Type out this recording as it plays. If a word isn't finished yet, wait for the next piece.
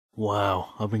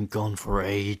Wow, I've been gone for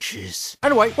ages.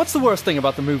 Anyway, what's the worst thing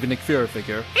about the movie Nick Fury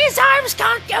figure? His arms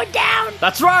can't go down!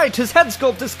 That's right, his head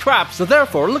sculpt is crap! So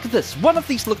therefore, look at this. One of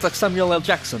these looks like Samuel L.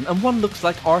 Jackson, and one looks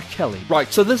like R. Kelly. Right,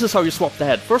 so this is how you swap the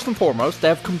head. First and foremost, they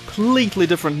have completely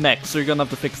different necks, so you're gonna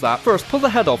have to fix that. First, pull the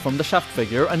head off from the Shaft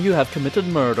figure, and you have committed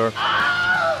murder.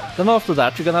 Then after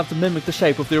that, you're gonna have to mimic the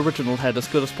shape of the original head as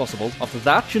good as possible. After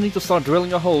that, you need to start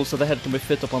drilling a hole so the head can be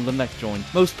fit up on the neck joint.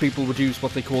 Most people would use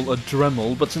what they call a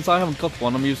Dremel, but since I haven't got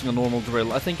one, I'm using a normal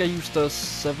drill. I think I used a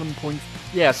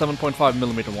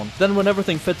 7.5mm one. Then when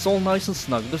everything fits all nice and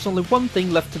snug, there's only one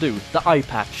thing left to do, the eye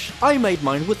patch. I made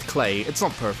mine with clay. It's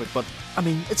not perfect, but I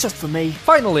mean, it's just for me.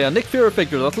 Finally, a Nick Fury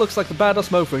figure that looks like the badass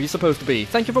mofer he's supposed to be.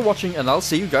 Thank you for watching, and I'll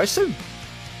see you guys soon.